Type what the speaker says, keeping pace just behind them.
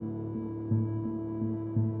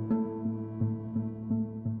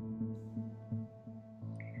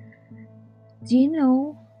Do you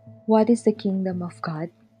know what is the kingdom of God?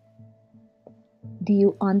 Do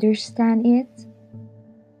you understand it?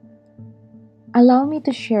 Allow me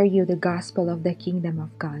to share you the gospel of the kingdom of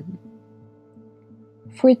God.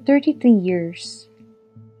 For 33 years,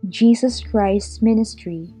 Jesus Christ's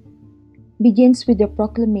ministry begins with the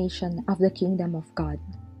proclamation of the kingdom of God.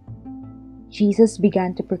 Jesus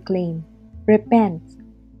began to proclaim, "Repent,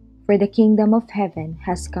 for the kingdom of heaven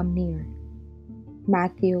has come near."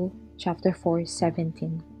 Matthew chapter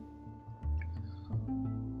 4:17.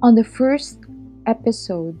 On the first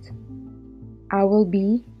episode, I will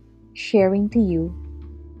be sharing to you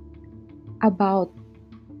about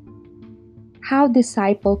how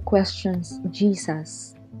disciple questions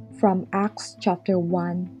Jesus from Acts chapter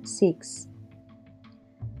 1:6.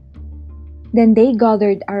 Then they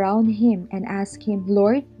gathered around him and asked him,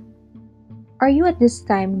 "Lord, are you at this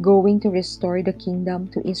time going to restore the kingdom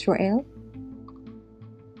to Israel?"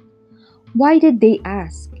 Why did they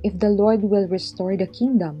ask if the Lord will restore the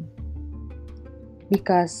kingdom?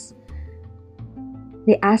 Because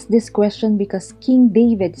they asked this question because King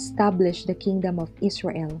David established the kingdom of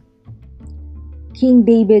Israel. King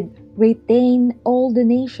David retained all the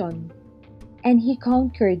nation, and he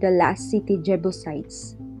conquered the last city,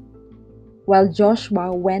 Jebusites, while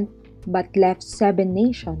Joshua went but left 7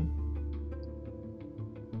 nations.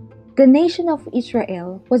 The nation of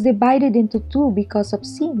Israel was divided into 2 because of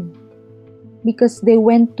sin, because they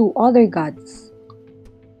went to other gods.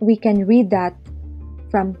 We can read that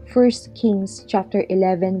from 1 Kings chapter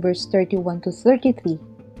 11 verse 31 to 33.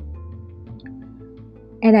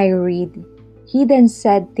 And I read, "He then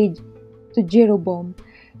said to Jeroboam,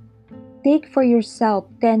 'Take for yourself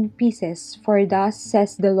 10 pieces, for thus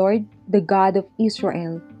says the Lord, the God of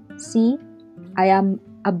Israel, See, I am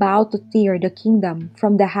about to tear the kingdom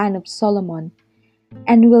from the hand of Solomon,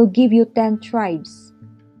 and will give you 10 tribes.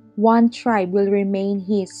 1 tribe will remain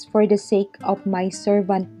his for the sake of my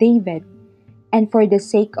servant David, and for the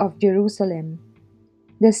sake of Jerusalem,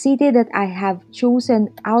 the city that I have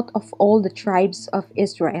chosen out of all the tribes of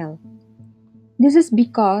Israel. This is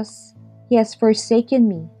because he has forsaken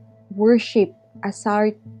me, worshipped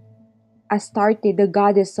Astarte, the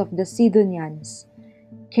goddess of the Sidonians,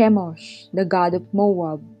 Chemosh, the god of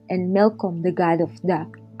Moab, and Milcom, the god of the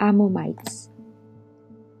Ammonites,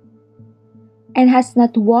 and has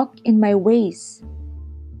not walked in my ways,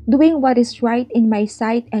 doing what is right in my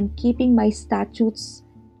sight and keeping my statutes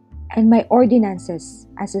and my ordinances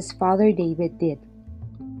as his father David did.'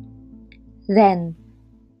 Then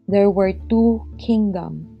there were 2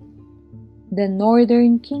 kingdoms, the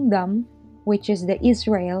northern kingdom, which is the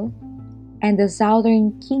Israel, and the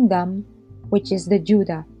southern kingdom, which is the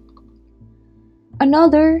Judah.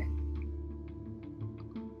 Another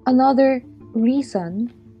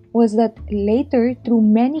reason was that later, through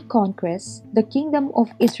many conquests, the kingdom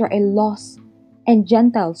of Israel lost and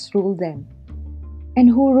Gentiles ruled them. And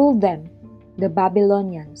who ruled them? The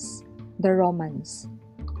Babylonians, the Romans.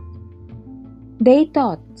 They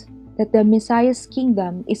thought that the Messiah's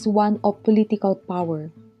kingdom is one of political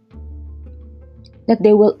power, that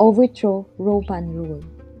they will overthrow Roman rule.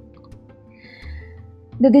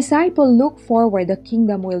 The disciple look forward the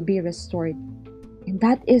kingdom will be restored, and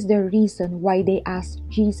that is the reason why they asked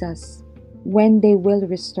Jesus when they will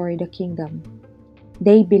restore the kingdom.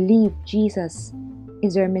 They believe Jesus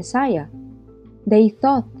is their Messiah. They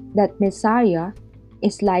thought that Messiah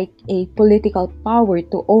is like a political power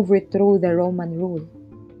to overthrow the Roman rule.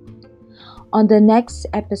 On the next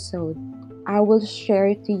episode, I will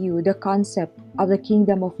share to you the concept of the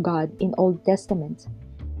kingdom of God in Old Testament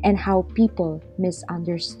and how people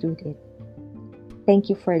misunderstood it. Thank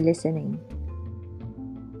you for listening.